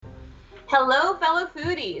Hello, fellow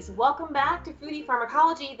foodies. Welcome back to Foodie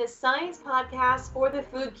Pharmacology, the science podcast for the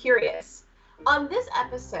food curious. On this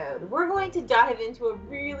episode, we're going to dive into a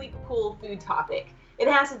really cool food topic. It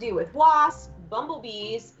has to do with wasps,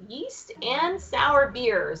 bumblebees, yeast, and sour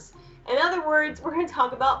beers. In other words, we're going to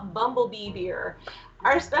talk about bumblebee beer.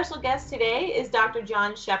 Our special guest today is Dr.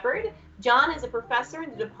 John Shepherd. John is a professor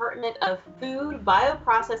in the Department of Food,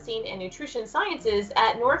 Bioprocessing, and Nutrition Sciences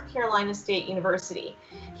at North Carolina State University.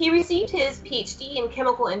 He received his PhD in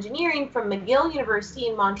chemical engineering from McGill University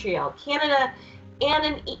in Montreal, Canada, and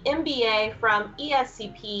an MBA from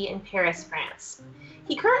ESCP in Paris, France.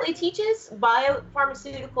 He currently teaches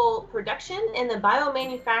biopharmaceutical production in the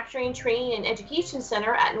Biomanufacturing Training and Education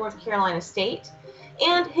Center at North Carolina State,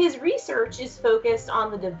 and his research is focused on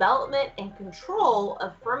the development and control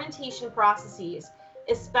of fermentation processes,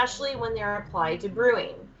 especially when they're applied to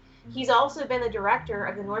brewing. He's also been the director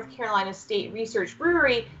of the North Carolina State Research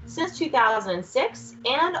Brewery since 2006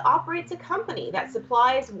 and operates a company that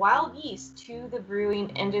supplies wild yeast to the brewing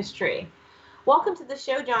industry. Welcome to the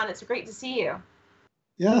show, John. It's great to see you.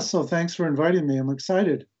 Yeah, so thanks for inviting me. I'm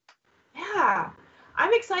excited. Yeah,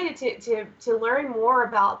 I'm excited to learn more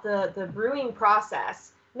about the brewing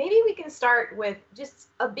process. Maybe we can start with just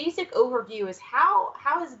a basic overview is how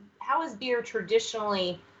is beer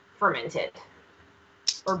traditionally fermented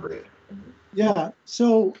or brewed? Yeah,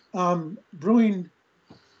 so brewing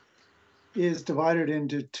is divided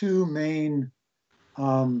into two main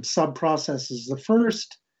sub-processes. The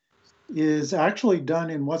first is actually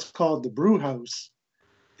done in what's called the brew house,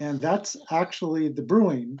 and that's actually the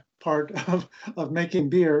brewing part of making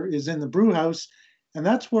beer is in the brew house, and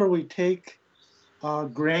that's where we take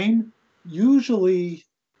grain, usually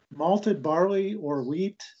malted barley or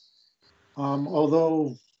wheat,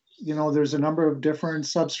 although there's a number of different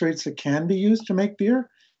substrates that can be used to make beer,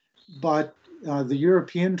 but the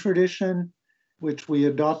European tradition, which we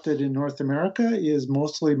adopted in North America, is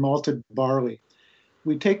mostly malted barley.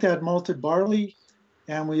 We take that malted barley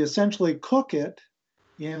and we essentially cook it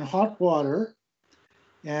in hot water,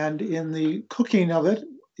 and in the cooking of it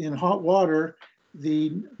in hot water,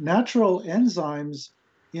 the natural enzymes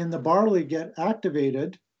in the barley get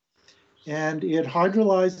activated, and it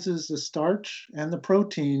hydrolyzes the starch and the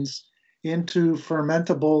proteins into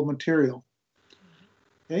fermentable material.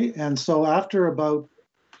 Okay, and so after about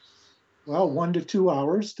 1 to 2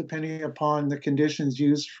 hours, depending upon the conditions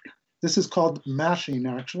used, this is called mashing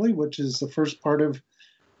actually, which is the first part of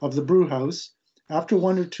the brew house. After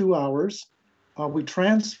 1 to 2 hours, we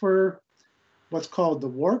transfer what's called the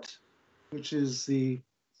wort, which is the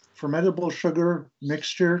fermentable sugar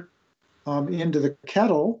mixture, into the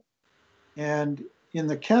kettle. And in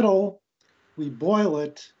the kettle, we boil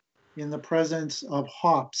it in the presence of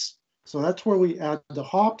hops. So that's where we add the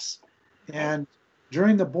hops. And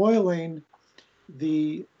during the boiling,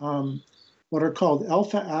 the what are called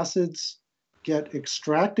alpha acids get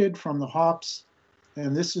extracted from the hops.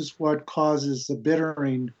 And this is what causes the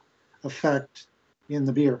bittering effect in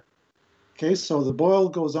the beer. Okay, so the boil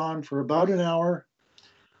goes on for about an hour,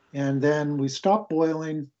 and then we stop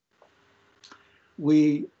boiling.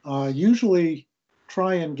 We usually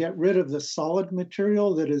try and get rid of the solid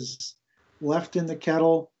material that is left in the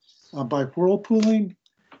kettle by whirlpooling,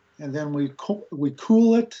 and then we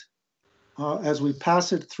cool it as we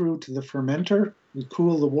pass it through to the fermenter. We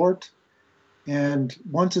cool the wort, and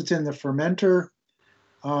once it's in the fermenter,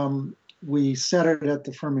 we set it at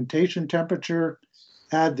the fermentation temperature,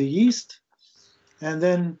 add the yeast, and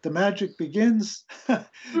then the magic begins.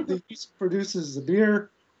 The yeast produces the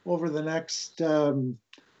beer over the next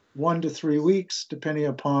 1 to 3 weeks, depending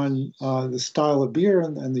upon the style of beer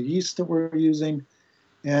and the yeast that we're using.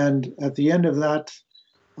 And at the end of that,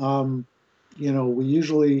 we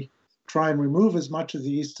usually try and remove as much of the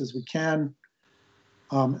yeast as we can,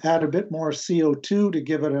 add a bit more CO2 to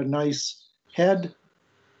give it a nice head,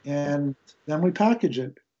 and then we package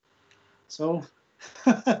it. So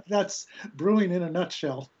that's brewing in a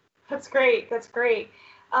nutshell. That's great. That's great.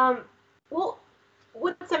 Well,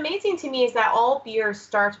 what's amazing to me is that all beer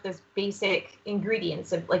starts with this basic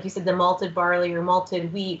ingredients of, like you said, the malted barley or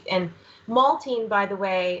malted wheat. And malting, by the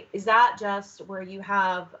way, is that just where you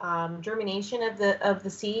have germination of the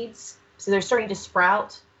seeds? So they're starting to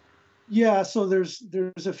sprout? Yeah, so there's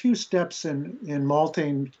a few steps in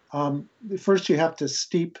malting. First, you have to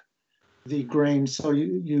steep the grain. So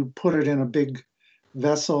you put it in a big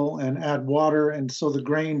vessel and add water, and so the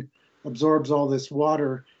grain absorbs all this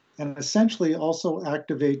water and essentially also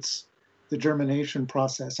activates the germination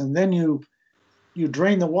process. And then you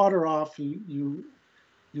drain the water off, you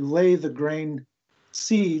lay the grain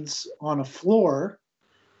seeds on a floor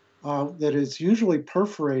that is usually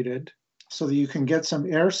perforated so that you can get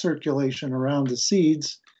some air circulation around the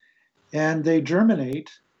seeds, and they germinate.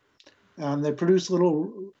 They produce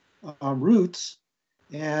little roots,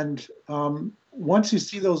 and once you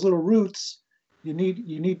see those little roots, you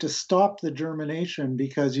need to stop the germination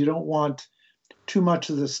because you don't want too much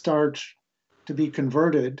of the starch to be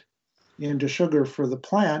converted into sugar for the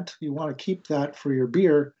plant. You want to keep that for your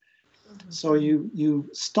beer. So you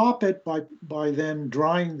stop it by then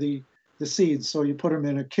drying the seeds. So you put them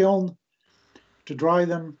in a kiln to dry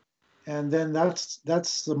them, and then that's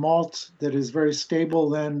the malt that is very stable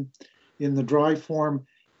then in the dry form.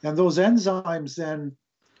 And those enzymes then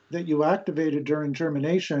that you activated during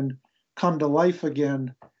germination come to life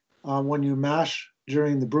again when you mash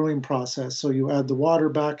during the brewing process. So you add the water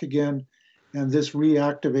back again, and this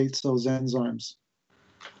reactivates those enzymes.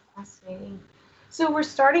 Fascinating. So we're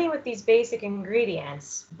starting with these basic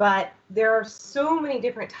ingredients, but there are so many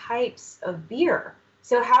different types of beer.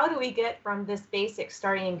 So how do we get from this basic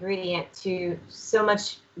starting ingredient to so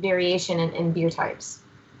much variation in beer types?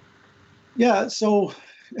 Yeah, so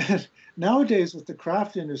nowadays with the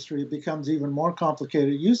craft industry, it becomes even more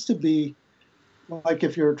complicated. It used to be like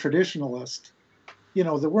if you're a traditionalist,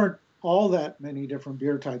 there weren't all that many different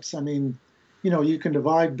beer types. I mean, you can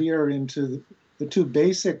divide beer into the two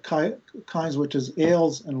basic kinds, which is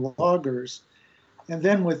ales and lagers. And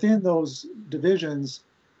then within those divisions,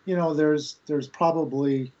 there's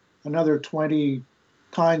probably another 20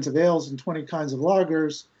 kinds of ales and 20 kinds of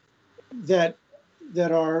lagers that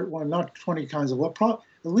are, well, not 20 kinds of, at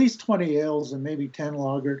least 20 ales and maybe 10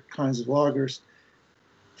 kinds of lagers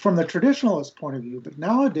from the traditionalist point of view. But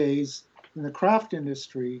nowadays, in the craft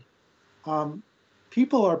industry,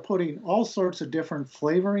 people are putting all sorts of different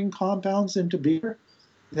flavoring compounds into beer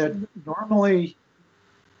that normally,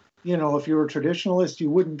 if you were a traditionalist, you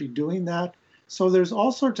wouldn't be doing that. So there's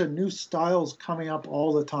all sorts of new styles coming up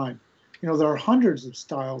all the time. There are hundreds of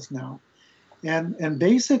styles now. And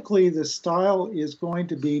basically the style is going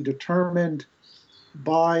to be determined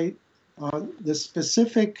by the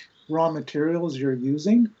specific raw materials you're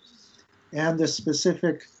using and the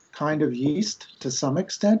specific kind of yeast. To some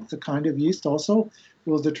extent, the kind of yeast also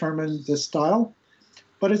will determine the style.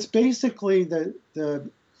 But it's basically the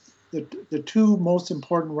two most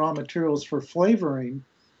important raw materials for flavoring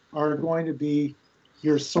are going to be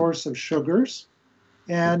your source of sugars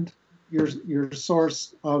and your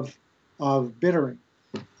source of bittering.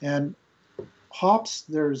 And hops,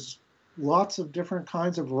 there's lots of different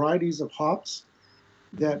kinds of varieties of hops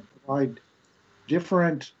that provide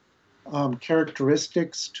different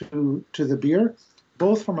characteristics to the beer,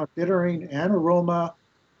 both from a bittering and aroma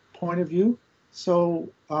point of view. So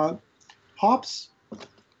hops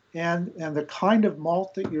and the kind of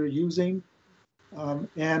malt that you're using,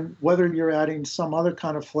 and whether you're adding some other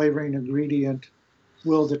kind of flavoring ingredient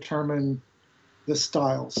will determine the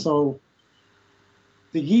style. So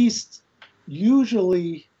the yeast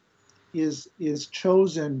usually is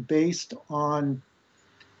chosen based on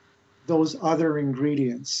those other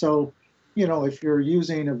ingredients. So, if you're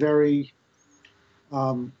using a very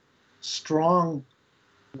strong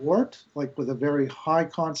wort, like with a very high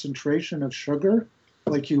concentration of sugar,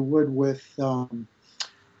 like you would with, some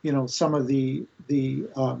of the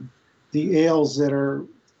ales that are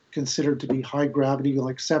considered to be high gravity,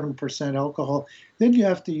 like 7% alcohol, then you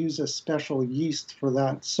have to use a special yeast for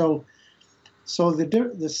that. So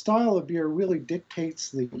the style of beer really dictates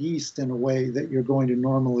the yeast in a way that you're going to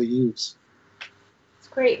normally use. That's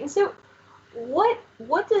great. And so what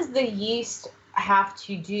does the yeast have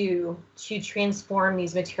to do to transform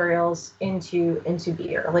these materials into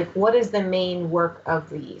beer? Like, what is the main work of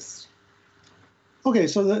the yeast? Okay,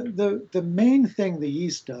 so the main thing the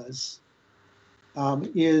yeast does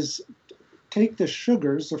is take the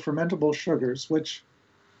sugars, the fermentable sugars, which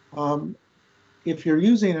if you're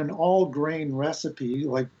using an all-grain recipe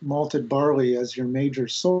like malted barley as your major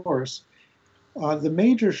source, the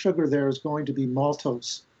major sugar there is going to be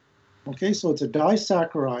maltose. Okay, so it's a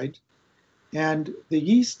disaccharide, and the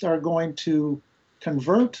yeast are going to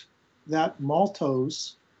convert that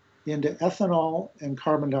maltose into ethanol and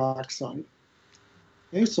carbon dioxide.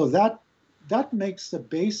 Okay, so that makes the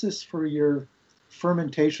basis for your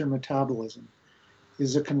fermentation metabolism,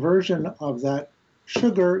 is a conversion of that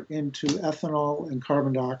sugar into ethanol and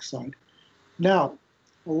carbon dioxide. Now,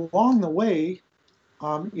 along the way,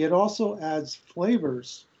 it also adds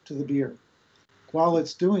flavors to the beer while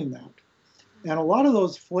it's doing that. And a lot of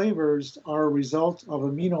those flavors are a result of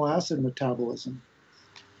amino acid metabolism.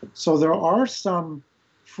 So there are some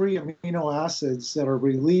free amino acids that are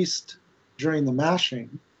released during the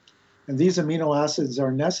mashing, and these amino acids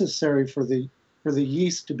are necessary for the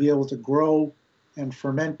yeast to be able to grow and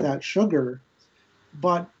ferment that sugar.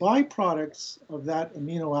 But byproducts of that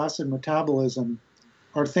amino acid metabolism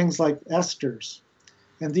are things like esters.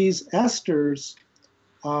 And these esters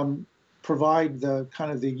provide the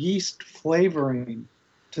kind of the yeast flavoring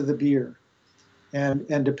to the beer.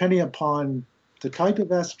 And depending upon the type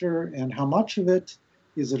of ester and how much of it,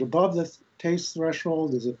 is it above the taste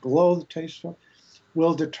threshold, is it below the taste threshold,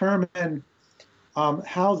 will determine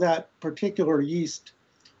how that particular yeast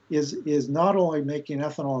is not only making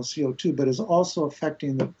ethanol and CO2, but is also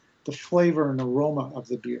affecting the flavor and aroma of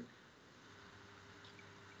the beer.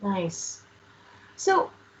 Nice.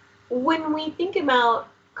 So when we think about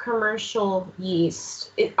commercial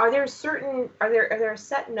yeast, are there a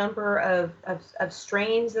set number of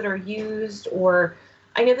strains that are used? Or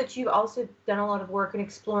I know that you've also done a lot of work in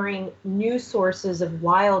exploring new sources of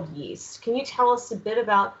wild yeast. Can you tell us a bit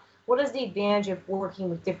about what is the advantage of working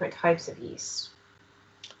with different types of yeast?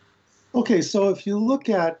 Okay, so if you look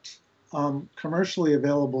at commercially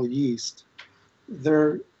available yeast,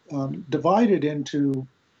 they're divided into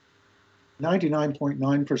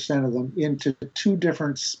 99.9% of them into two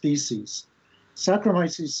different species.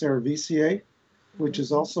 Saccharomyces cerevisiae, which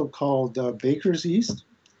is also called baker's yeast,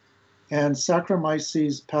 and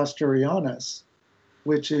Saccharomyces pastorianus,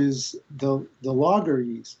 which is the lager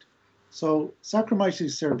yeast. So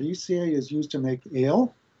Saccharomyces cerevisiae is used to make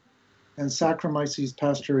ale, and Saccharomyces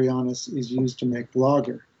pastorianus is used to make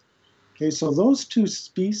lager. Okay, so those two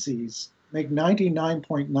species make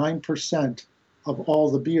 99.9% of all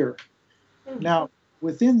the beer. Now,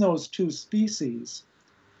 within those two species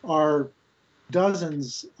are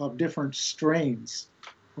dozens of different strains,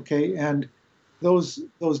 okay, and those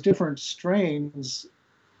different strains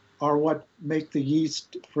are what make the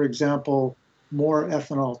yeast, for example, more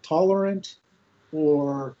ethanol tolerant,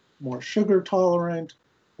 or more sugar tolerant,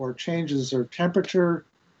 or changes their temperature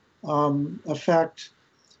effect,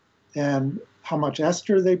 and how much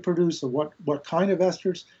ester they produce, or what kind of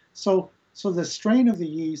esters. So the strain of the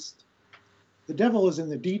yeast, the devil is in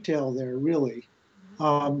the detail there, really,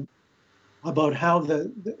 about how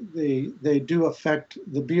they do affect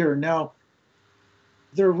the beer. Now,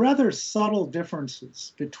 there are rather subtle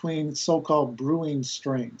differences between so-called brewing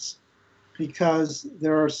strains, because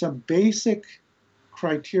there are some basic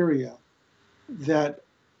criteria that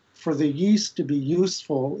for the yeast to be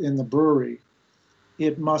useful in the brewery,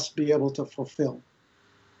 it must be able to fulfill.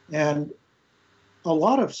 And a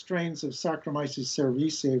lot of strains of Saccharomyces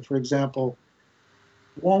cerevisiae, for example,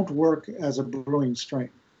 won't work as a brewing strain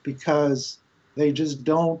because they just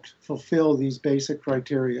don't fulfill these basic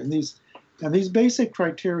criteria. And these basic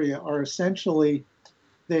criteria are essentially,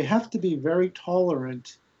 they have to be very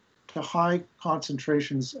tolerant to high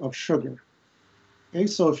concentrations of sugar. Okay,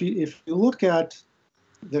 so if you look at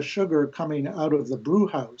the sugar coming out of the brew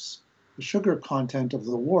house, the sugar content of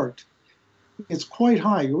the wort, it's quite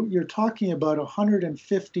high. You're talking about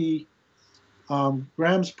 150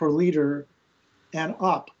 grams per liter and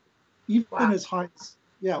up, even as high as,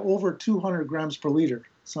 over 200 grams per liter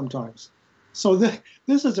sometimes. So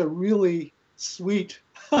this is a really sweet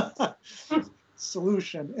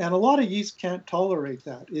solution, and a lot of yeast can't tolerate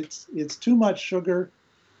that. It's too much sugar,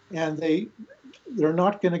 and they're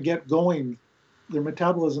not going to get going. Their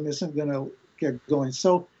metabolism isn't going to get going.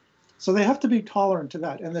 So they have to be tolerant to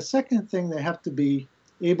that. And the second thing they have to be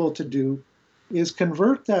able to do is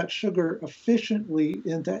convert that sugar efficiently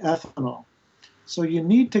into ethanol. So you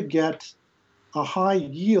need to get a high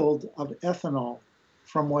yield of ethanol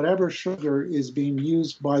from whatever sugar is being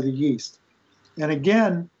used by the yeast. And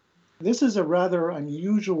again, this is a rather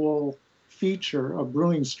unusual feature of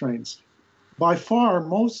brewing strains. By far,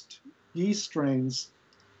 most yeast strains,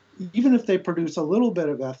 even if they produce a little bit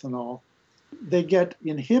of ethanol, they get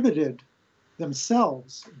inhibited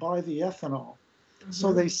themselves by the ethanol. Mm-hmm.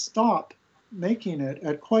 So they stop making it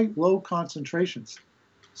at quite low concentrations.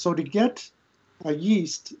 So to get a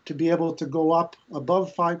yeast to be able to go up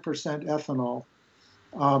above 5% ethanol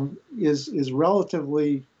is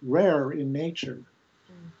relatively rare in nature.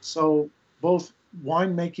 So both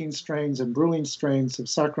winemaking strains and brewing strains of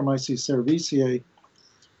Saccharomyces cerevisiae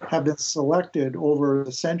have been selected over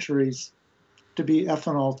the centuries to be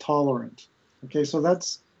ethanol tolerant. Okay, so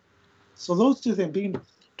those two things, being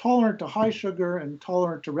tolerant to high sugar and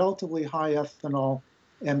tolerant to relatively high ethanol,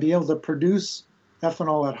 and be able to produce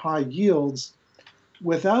ethanol at high yields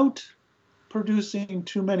without producing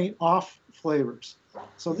too many off flavors.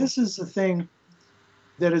 So this is the thing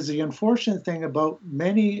that is the unfortunate thing about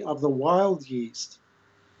many of the wild yeast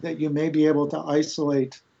that you may be able to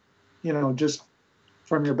isolate, just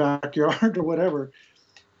from your backyard or whatever.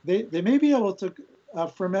 They may be able to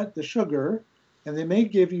ferment the sugar, and they may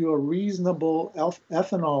give you a reasonable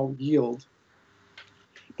ethanol yield.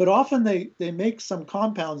 But often they make some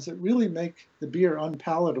compounds that really make the beer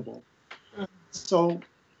unpalatable. So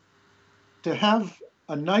to have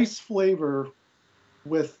a nice flavor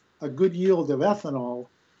with a good yield of ethanol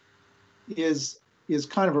is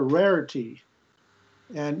kind of a rarity.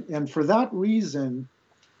 And for that reason,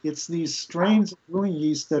 it's these strains of brewing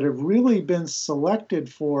yeast that have really been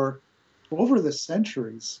selected for over the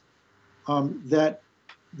centuries that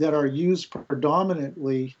are used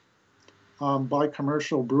predominantly by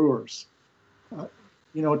commercial brewers.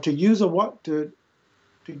 To use to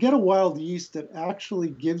get a wild yeast that actually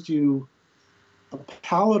gives you a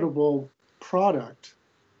palatable product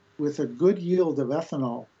with a good yield of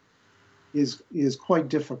ethanol is quite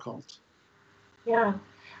difficult. Yeah.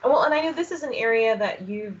 Well, and I know this is an area that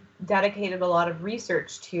you've dedicated a lot of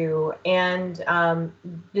research to, and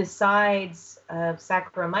besides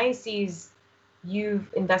Saccharomyces,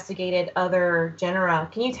 you've investigated other genera.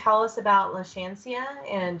 Can you tell us about Lachantia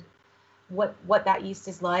and what that yeast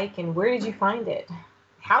is like, and where did you find it?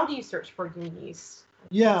 How do you search for new yeast?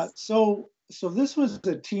 Yeah, so this was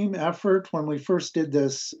a team effort when we first did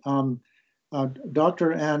this.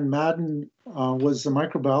 Dr. Ann Madden was the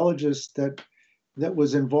microbiologist that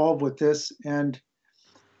was involved with this, and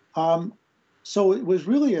so it was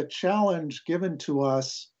really a challenge given to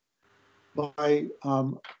us by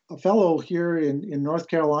a fellow here in North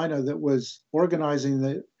Carolina that was organizing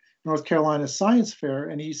the North Carolina Science Fair,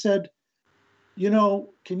 and he said,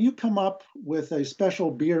 can you come up with a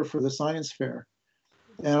special beer for the science fair?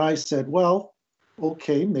 And I said, well,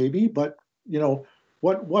 okay, maybe, but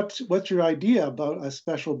what's your idea about a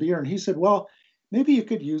special beer? And he said, well, maybe you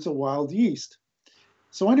could use a wild yeast.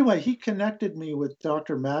 So anyway, he connected me with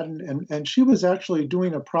Dr. Madden, and she was actually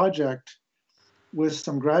doing a project with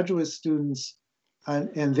some graduate students,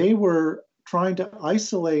 and they were trying to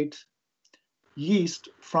isolate yeast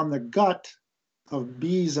from the gut of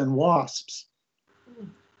bees and wasps.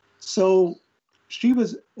 So she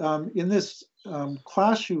was in this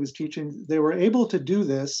class she was teaching, they were able to do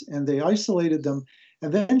this, and they isolated them.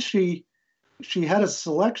 And then she had a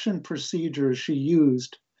selection procedure she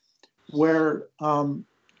used where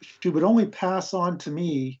she would only pass on to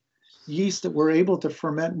me yeast that were able to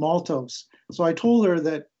ferment maltose. So I told her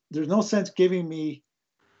that there's no sense giving me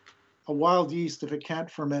a wild yeast if it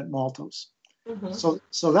can't ferment maltose. Mm-hmm.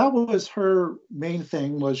 So that was her main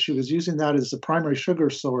thing, was she was using that as the primary sugar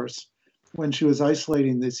source when she was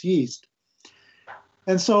isolating this yeast.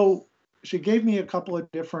 And so she gave me a couple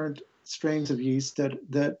of different strains of yeast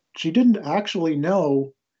that she didn't actually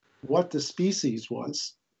know what the species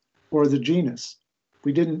was or the genus.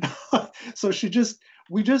 We didn't. So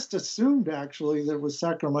we just assumed actually that it was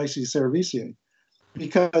Saccharomyces cerevisiae,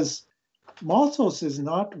 because maltose is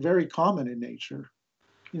not very common in nature.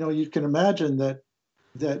 You can imagine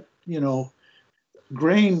that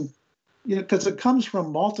grain, because it comes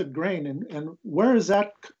from malted grain, and where is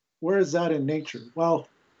that in nature? Well,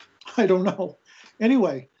 I don't know.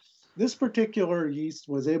 Anyway, this particular yeast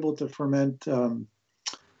was able to ferment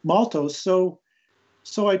maltose,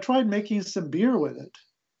 so I tried making some beer with it,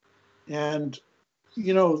 and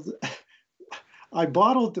I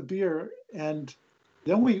bottled the beer, and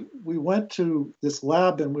then we went to this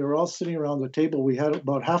lab, and we were all sitting around the table. We had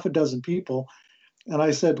about half a dozen people, and I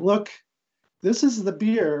said, look, this is the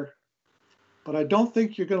beer, but I don't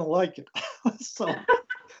think you're going to like it.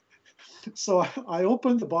 So I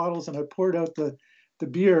opened the bottles and I poured out the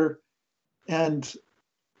beer, and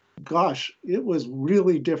gosh, it was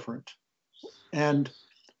really different. And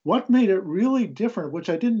what made it really different, which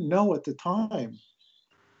I didn't know at the time,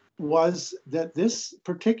 was that this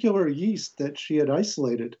particular yeast that she had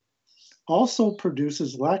isolated also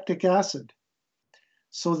produces lactic acid.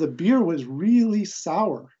 So the beer was really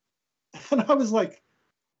sour. And I was like,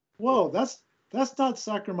 whoa, that's not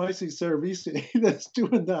Saccharomyces cerevisiae that's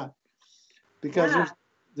doing that. Because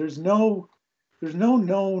there's no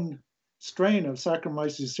known strain of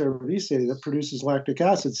Saccharomyces cerevisiae that produces lactic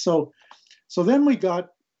acid. So then we got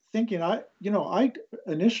thinking, I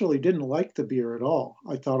initially didn't like the beer at all.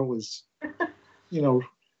 I thought it was, of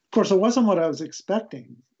course, it wasn't what I was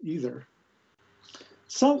expecting either.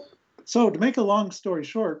 So to make a long story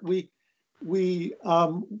short, we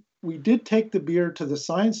did take the beer to the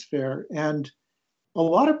science fair, and a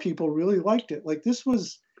lot of people really liked it. Like, this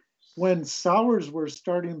was when sours were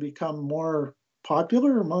starting to become more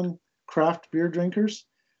popular among craft beer drinkers.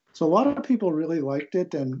 So a lot of people really liked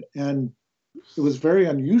it, and it was very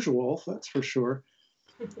unusual, that's for sure.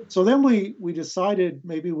 So then we decided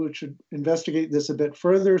maybe we should investigate this a bit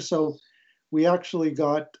further. So we actually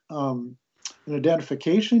got an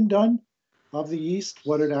identification done of the yeast,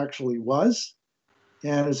 what it actually was.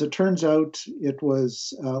 And as it turns out, it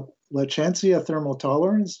was Lachantia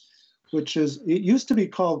thermotolerans, which it used to be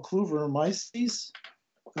called Kluver-Myces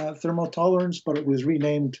thermotolerans, but it was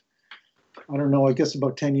renamed, I don't know, I guess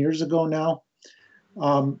about 10 years ago now.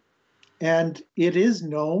 And it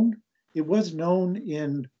was known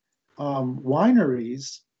in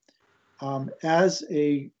wineries as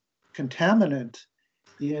a contaminant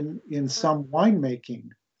in some winemaking.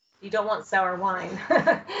 You don't want sour wine.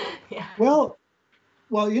 Yeah. Well,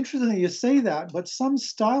 interesting you say that, but some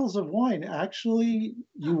styles of wine actually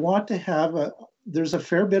you want to have there's a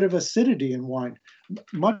fair bit of acidity in wine,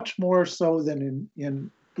 much more so than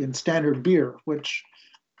in standard beer, which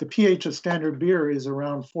the pH of standard beer is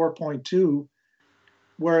around 4.2,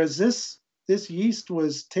 whereas this yeast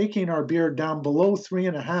was taking our beer down below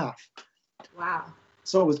 3.5. Wow.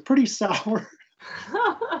 So it was pretty sour.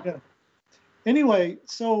 Yeah. Anyway,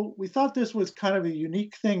 so we thought this was kind of a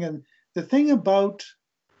unique thing. And the thing about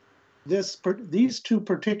these two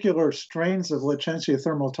particular strains of Lachantia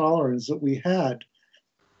thermotolerans that we had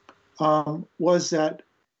was that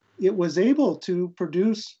it was able to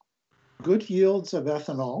produce good yields of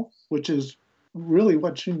ethanol, which is really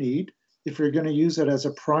what you need if you're going to use it as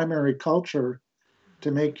a primary culture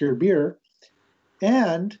to make your beer.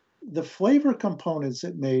 And the flavor components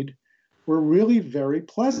it made were really very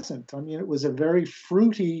pleasant. I mean, it was a very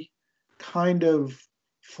fruity kind of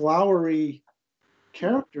flowery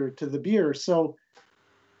character to the beer. So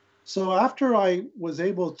after I was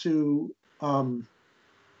able to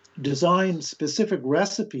design specific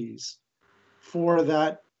recipes for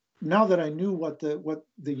that, now that I knew what the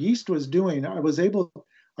yeast was doing, I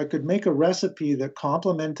could make a recipe that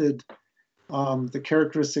complemented the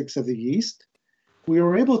characteristics of the yeast. We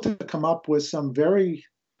were able to come up with some very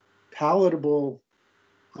palatable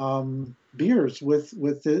beers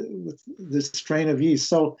with this strain of yeast.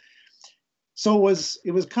 So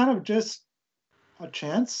it was kind of just a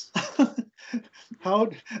chance how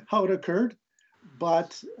it occurred,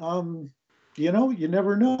 but you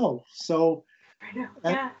never know. So I know.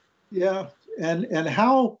 Yeah. Yeah, and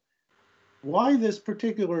why this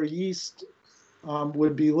particular yeast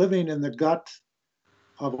would be living in the gut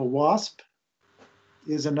of a wasp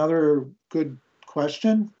is another good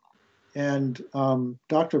question. And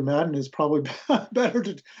Dr. Madden is probably better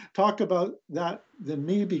to talk about that than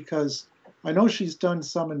me, because I know she's done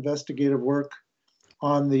some investigative work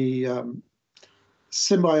on the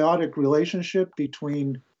symbiotic relationship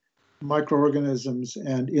between microorganisms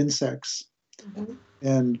and insects. Mm-hmm.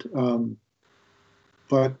 And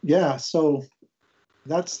but yeah, so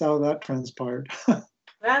that's how that transpired.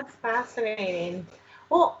 That's fascinating.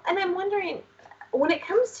 Well, and I'm wondering, when it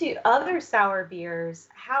comes to other sour beers,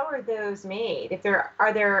 how are those made?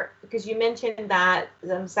 Because you mentioned that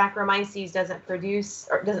Saccharomyces doesn't produce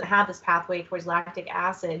or doesn't have this pathway towards lactic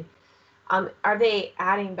acid. Are they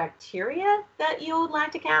adding bacteria that yield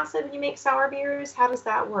lactic acid when you make sour beers? How does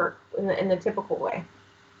that work in the typical way?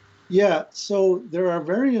 Yeah, so there are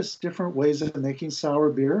various different ways of making sour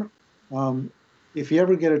beer. If you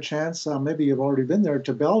ever get a chance, maybe you've already been there,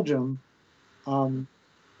 to Belgium, and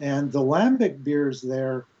the lambic beers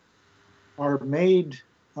there are made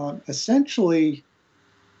essentially,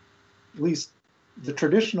 at least the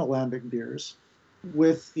traditional lambic beers,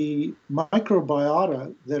 with the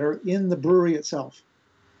microbiota that are in the brewery itself.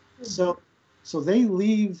 Mm-hmm. So they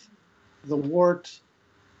leave the wort,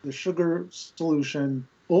 the sugar solution,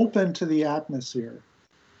 open to the atmosphere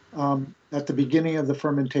at the beginning of the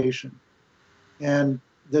fermentation. And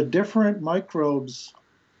the different microbes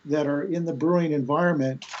that are in the brewing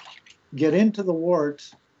environment get into the wort,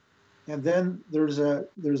 and then there's a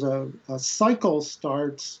cycle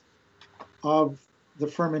starts of the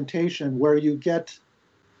fermentation where you get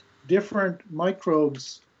different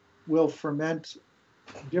microbes will ferment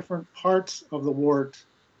different parts of the wort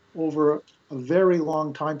over a very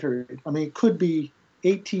long time period. I mean, it could be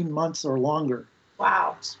 18 months or longer.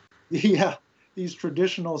 Wow. Yeah, these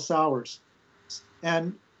traditional sours.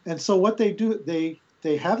 And so what they do, they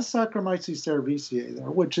have Saccharomyces cerevisiae there,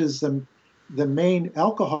 which is the main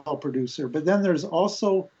alcohol producer, but then there's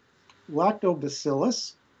also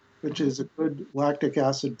Lactobacillus, which is a good lactic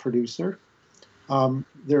acid producer.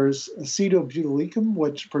 There's Acetobutylicum,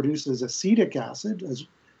 which produces acetic acid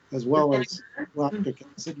as well as lactic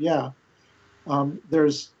acid. Yeah.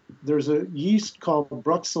 There's a yeast called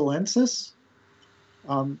Bruxellensis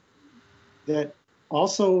that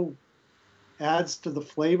also adds to the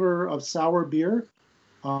flavor of sour beer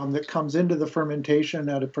that comes into the fermentation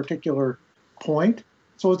at a particular point.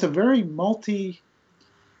 So it's a very multi-culture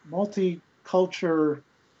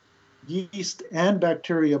yeast and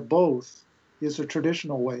bacteria both is a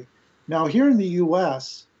traditional way. Now, here in the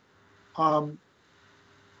U.S.,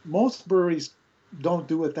 most breweries don't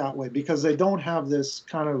do it that way because they don't have this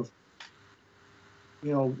kind of,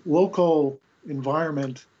 local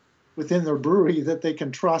environment within their brewery that they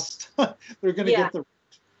can trust. They're going to Yeah. get the.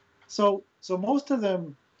 So most of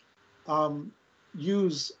them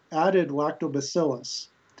use added lactobacillus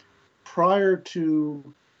prior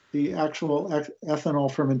to the actual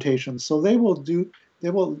ethanol fermentation. So they will do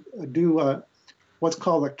what's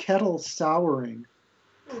called a kettle souring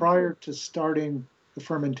prior to starting the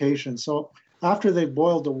fermentation. So after they've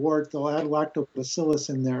boiled the wort, they'll add lactobacillus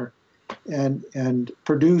in there and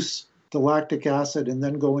produce the lactic acid and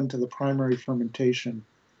then go into the primary fermentation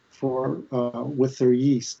for with their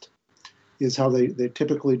yeast is how they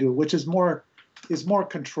typically do it, which is more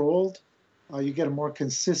controlled. You get a more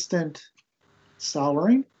consistent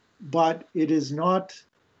souring, but it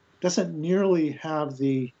doesn't nearly have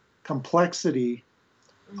the complexity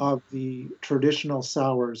of the traditional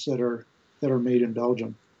sours that are made in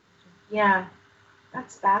Belgium. Yeah,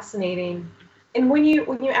 that's fascinating. And when you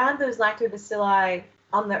add those lactobacilli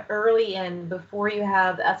on the early end before you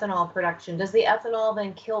have the ethanol production, does the ethanol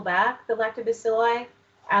then kill back the lactobacilli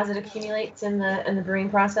as it accumulates in the brewing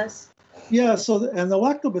process? Yeah. And the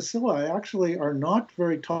lactobacilli actually are not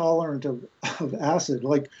very tolerant of acid.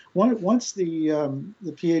 Like once the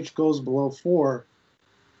pH goes below 4,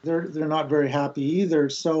 they're not very happy either.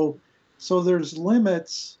 So there's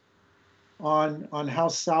limits on how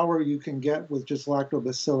sour you can get with just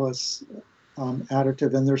lactobacillus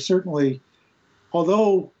additive, and there's certainly,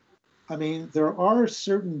 although there are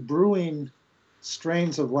certain brewing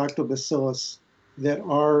strains of lactobacillus that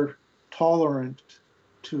are tolerant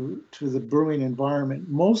to the brewing environment.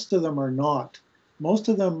 Most of them are not. Most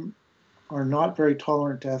of them are not very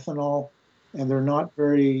tolerant to ethanol, and they're not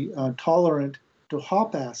very tolerant to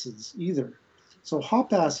hop acids either. So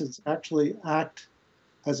hop acids actually act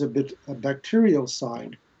as a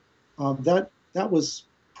bacteriocide. That was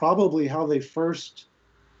probably how they first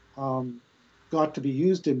got to be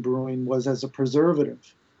used in brewing, was as a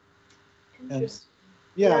preservative. And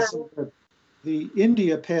Yeah. so the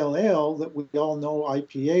India Pale Ale that we all know,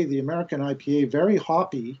 IPA, the American IPA, very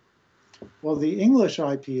hoppy. Well, the English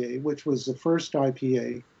IPA, which was the first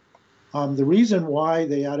IPA, the reason why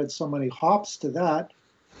they added so many hops to that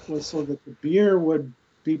was so that the beer would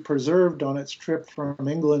be preserved on its trip from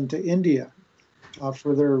England to India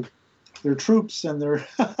for their troops and their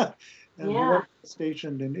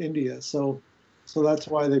stationed in India. So that's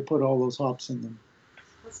why they put all those hops in them.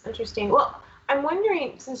 That's interesting. Well, I'm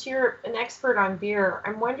wondering, since you're an expert on beer,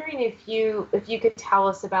 I'm wondering if you could tell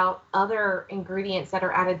us about other ingredients that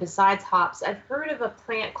are added besides hops. I've heard of a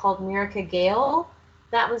plant called Merica Gale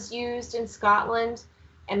that was used in Scotland.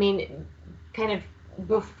 Kind of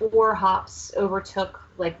before hops overtook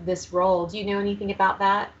like this role. Do you know anything about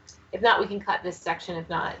that? If not, we can cut this section. If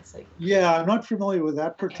not, it's like. Yeah, I'm not familiar with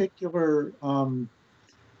that particular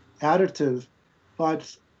additive,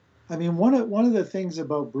 but one of the things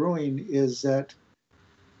about brewing is that,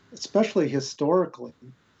 especially historically,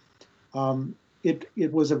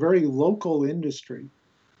 it was a very local industry.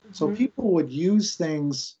 Mm-hmm. So people would use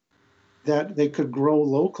things that they could grow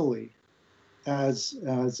locally as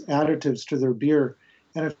additives to their beer.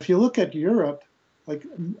 And if you look at Europe, like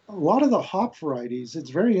a lot of the hop varieties,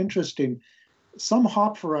 it's very interesting. Some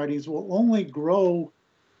hop varieties will only grow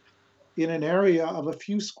in an area of a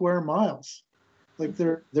few square miles. Like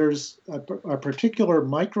there's a particular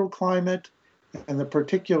microclimate and the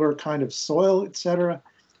particular kind of soil, etc.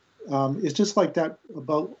 It's just like that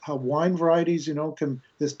about how wine varieties,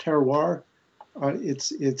 this terroir,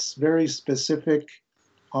 it's very specific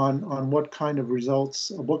on what kind of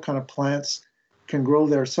results, what kind of plants can grow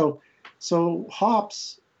there. So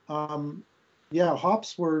hops,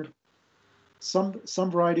 hops were, some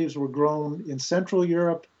varieties were grown in Central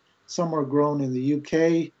Europe, some were grown in the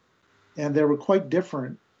UK, and there were quite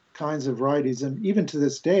different kinds of varieties. And even to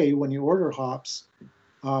this day, when you order hops,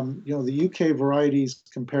 the UK varieties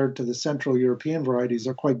compared to the Central European varieties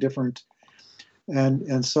are quite different.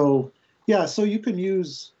 And so you can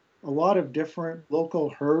use a lot of different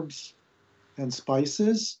local herbs and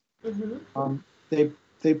spices. Mm-hmm.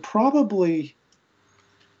 They probably,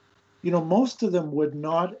 most of them would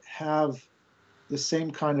not have the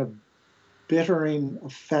same kind of bittering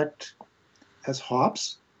effect as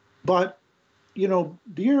hops. But,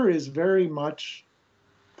 beer is very much,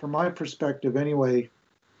 from my perspective anyway,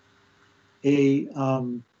 a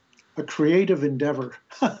creative endeavor.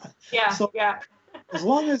 As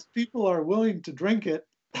long as people are willing to drink it,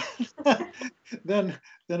 then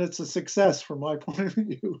it's a success from my point of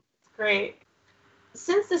view. Great.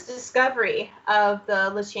 since this discovery of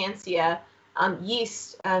the Lachantia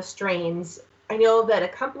yeast strains, I know that a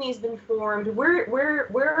company's been formed. Where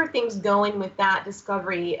are things going with that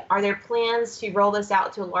discovery? Are there plans to roll this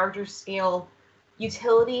out to a larger scale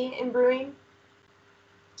utility in brewing?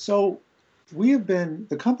 So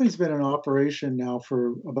the company's been in operation now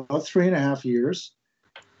for about 3.5 years,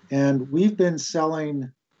 and we've been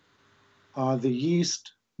selling the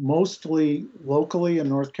yeast mostly locally in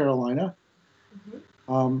North Carolina.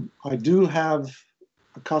 I do have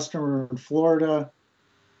a customer in Florida,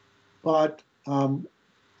 but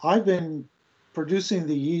I've been producing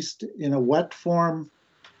the yeast in a wet form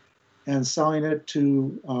and selling it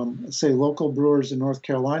to, say, local brewers in North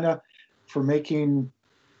Carolina for making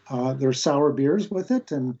their sour beers with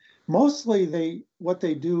it. And mostly what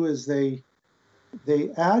they do is they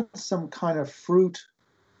add some kind of fruit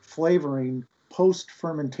flavoring post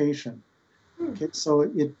fermentation. Okay, so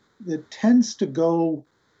it tends to go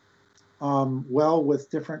well with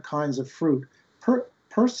different kinds of fruit.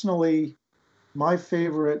 Personally, my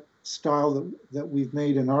favorite style that we've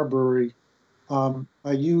made in our brewery,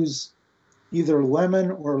 I use either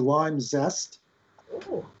lemon or lime zest.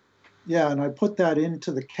 Ooh. Yeah, and I put that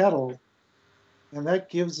into the kettle, and that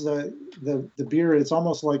gives the beer. It's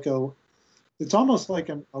almost like a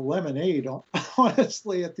lemonade,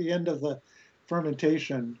 honestly, at the end of the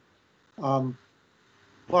fermentation. Um,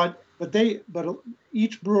 but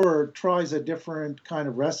each brewer tries a different kind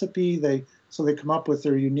of recipe. So they come up with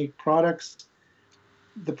their unique products.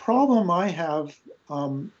 The problem I have,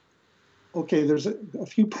 okay, there's a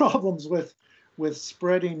few problems with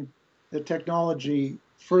spreading the technology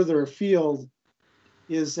further afield,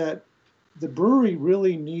 is that the brewery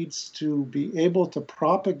really needs to be able to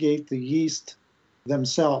propagate the yeast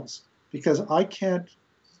themselves, because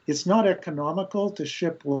it's not economical to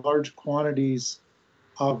ship large quantities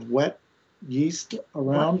of wet yeast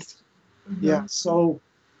around. Mm-hmm. Yeah, so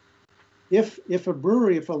if a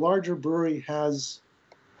larger brewery has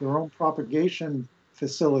their own propagation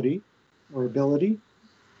facility or ability,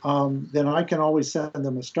 then I can always send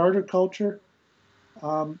them a starter culture.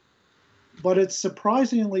 But it's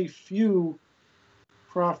surprisingly few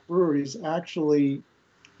craft breweries actually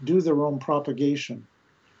do their own propagation.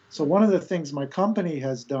 So one of the things my company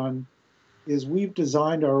has done is we've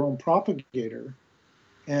designed our own propagator,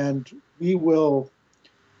 and we will,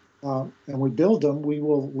 and we build them. We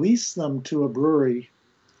will lease them to a brewery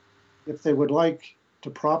if they would like to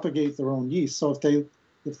propagate their own yeast. So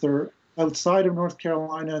if they're outside of North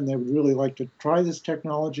Carolina and they would really like to try this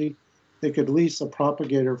technology, they could lease a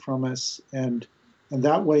propagator from us, and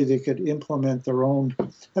that way they could implement their own,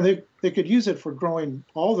 and they could use it for growing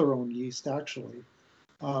all their own yeast, actually.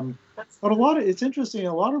 But it's interesting,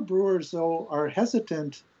 a lot of brewers, though, are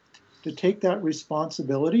hesitant to take that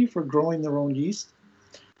responsibility for growing their own yeast,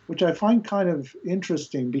 which I find kind of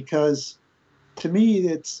interesting, because to me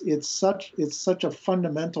it's such a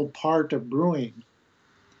fundamental part of brewing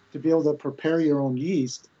to be able to prepare your own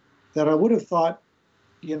yeast, that I would have thought,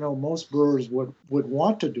 most brewers would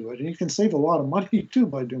want to do it, and you can save a lot of money too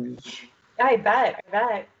by doing it. I bet.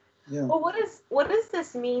 Yeah. Well, what does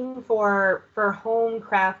this mean for home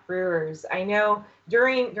craft brewers? I know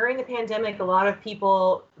during the pandemic, a lot of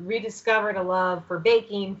people rediscovered a love for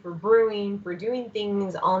baking, for brewing, for doing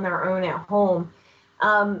things on their own at home.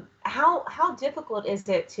 How difficult is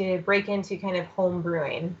it to break into kind of home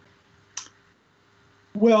brewing?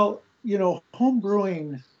 Well, home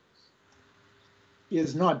brewing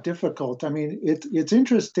is not difficult. I mean, it's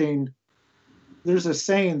interesting. There's a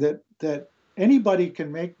saying that anybody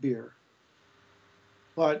can make beer,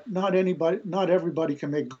 but not everybody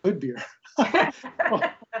can make good beer.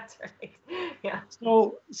 That's right. Yeah.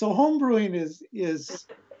 So home brewing is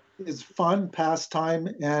fun pastime,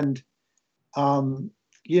 and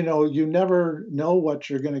you never know what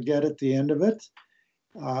you're going to get at the end of it.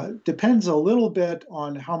 Depends a little bit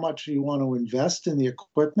on how much you want to invest in the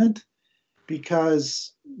equipment,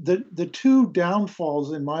 because the two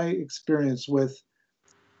downfalls in my experience with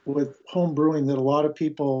home brewing that a lot of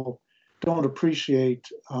people don't appreciate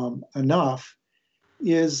enough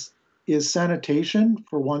is sanitation,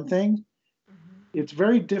 for one thing. Mm-hmm. It's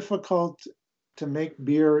very difficult to make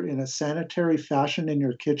beer in a sanitary fashion in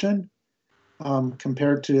your kitchen,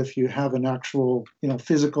 compared to if you have an actual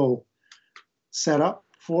physical setup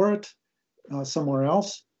for it somewhere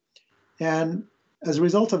else. And as a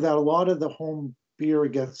result of that, a lot of the home beer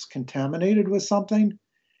gets contaminated with something,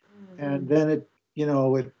 and then it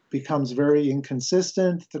becomes very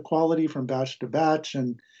inconsistent, the quality from batch to batch,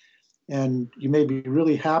 and you may be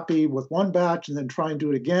really happy with one batch and then try and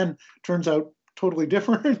do it again, turns out totally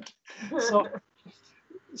different. So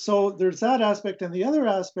so there's that aspect. And the other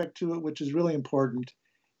aspect to it, which is really important,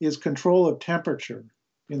 is control of temperature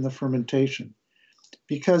in the fermentation.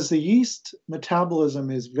 Because the yeast metabolism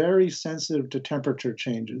is very sensitive to temperature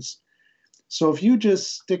changes. So if you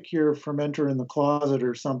just stick your fermenter in the closet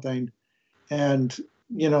or something, and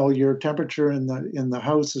your temperature in the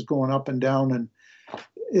house is going up and down, and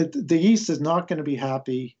the yeast is not going to be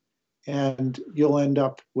happy, and you'll end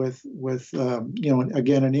up with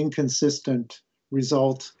again, an inconsistent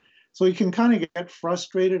result. So you can kind of get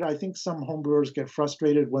frustrated. I think some homebrewers get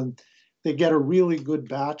frustrated when they get a really good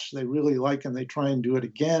batch they really like, and they try and do it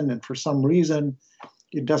again, and for some reason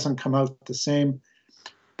it doesn't come out the same.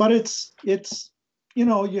 But it's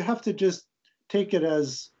you have to just take it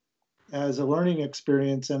as a learning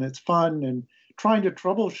experience, and it's fun, and trying to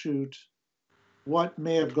troubleshoot what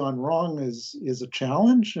may have gone wrong is a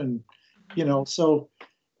challenge. And so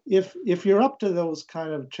if you're up to those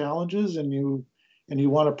kind of challenges, and you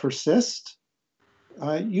want to persist,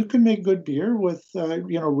 you can make good beer with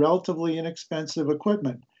relatively inexpensive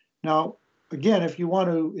equipment. Now, again, if you want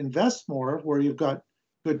to invest more, where you've got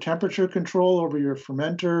good temperature control over your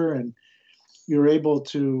fermenter, and you're able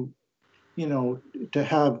to to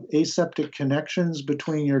have aseptic connections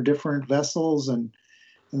between your different vessels and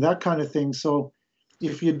that kind of thing. So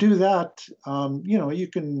if you do that, you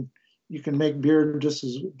can make beer just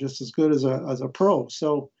as good as a pro.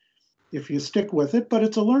 So if you stick with it, but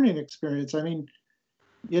it's a learning experience. I mean,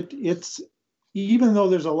 it's even though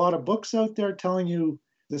there's a lot of books out there telling you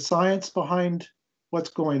the science behind what's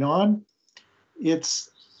going on, it's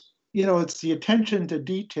the attention to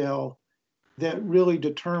detail that really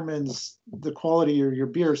determines the quality of your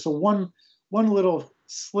beer. So one little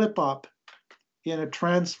slip up in a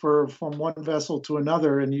transfer from one vessel to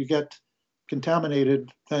another, and you get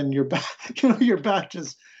contaminated, then your batch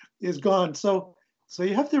is gone. So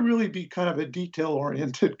you have to really be kind of a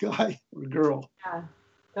detail-oriented guy or girl. Yeah,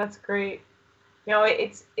 that's great.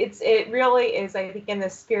 It really is, I think, in the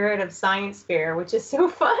spirit of science fair, which is so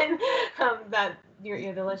fun, that the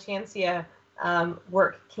Lachansia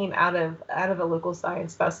work came out of a local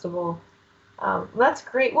science festival. That's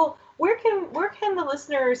great. Well, where can the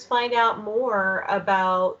listeners find out more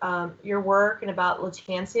about your work and about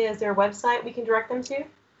Lachansia? Is there a website we can direct them to?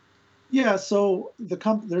 Yeah, so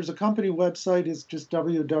there's a company website. It's just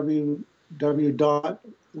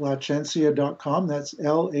www.lachancea.com. That's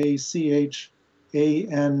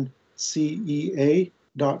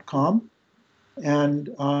LACHANCEA.com. And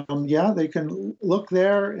they can look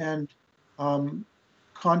there and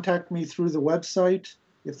contact me through the website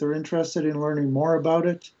if they're interested in learning more about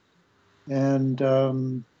it. And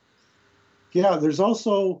there's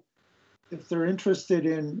also, if they're interested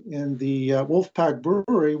in the Wolfpack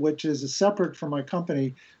Brewery, which is separate from my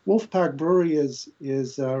company. Wolfpack Brewery is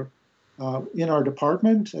in our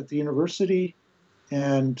department at the university,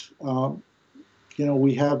 and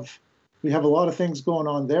we have a lot of things going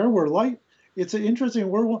on there. We're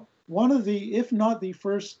one of the, if not the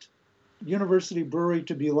first, university brewery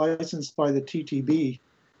to be licensed by the TTB.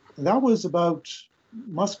 And that was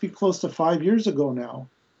must be close to 5 years ago now.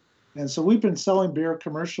 And so we've been selling beer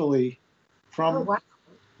commercially from our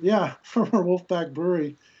Wolfpack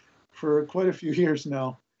Brewery for quite a few years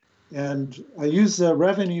now. And I use the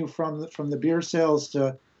revenue from the beer sales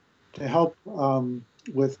to help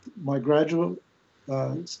with my graduate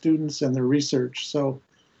students and their research. So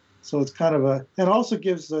it's kind of and also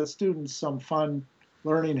gives the students some fun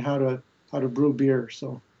learning how to brew beer.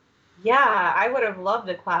 So. Yeah, I would have loved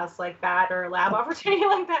a class like that or a lab opportunity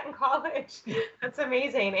like that in college. That's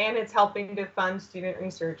amazing. And it's helping to fund student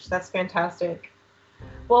research. That's fantastic.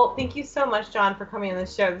 Well, thank you so much, John, for coming on the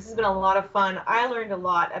show. This has been a lot of fun. I learned a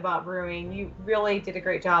lot about brewing. You really did a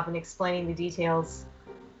great job in explaining the details.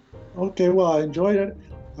 Okay, well, I enjoyed it.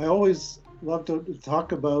 I always love to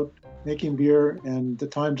talk about making beer, and the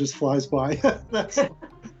time just flies by. That's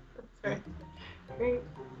right. Great.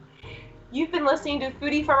 You've been listening to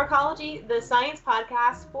Foodie Pharmacology, the science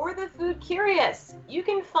podcast for the food curious. You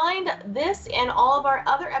can find this and all of our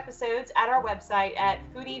other episodes at our website at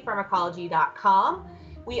foodiepharmacology.com.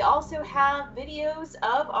 We also have videos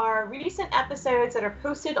of our recent episodes that are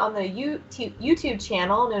posted on the YouTube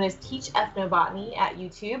channel known as Teach Ethnobotany at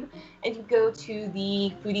YouTube, and you go to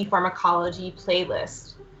the Foodie Pharmacology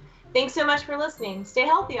playlist. Thanks so much for listening. Stay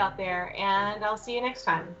healthy out there, and I'll see you next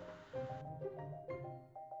time.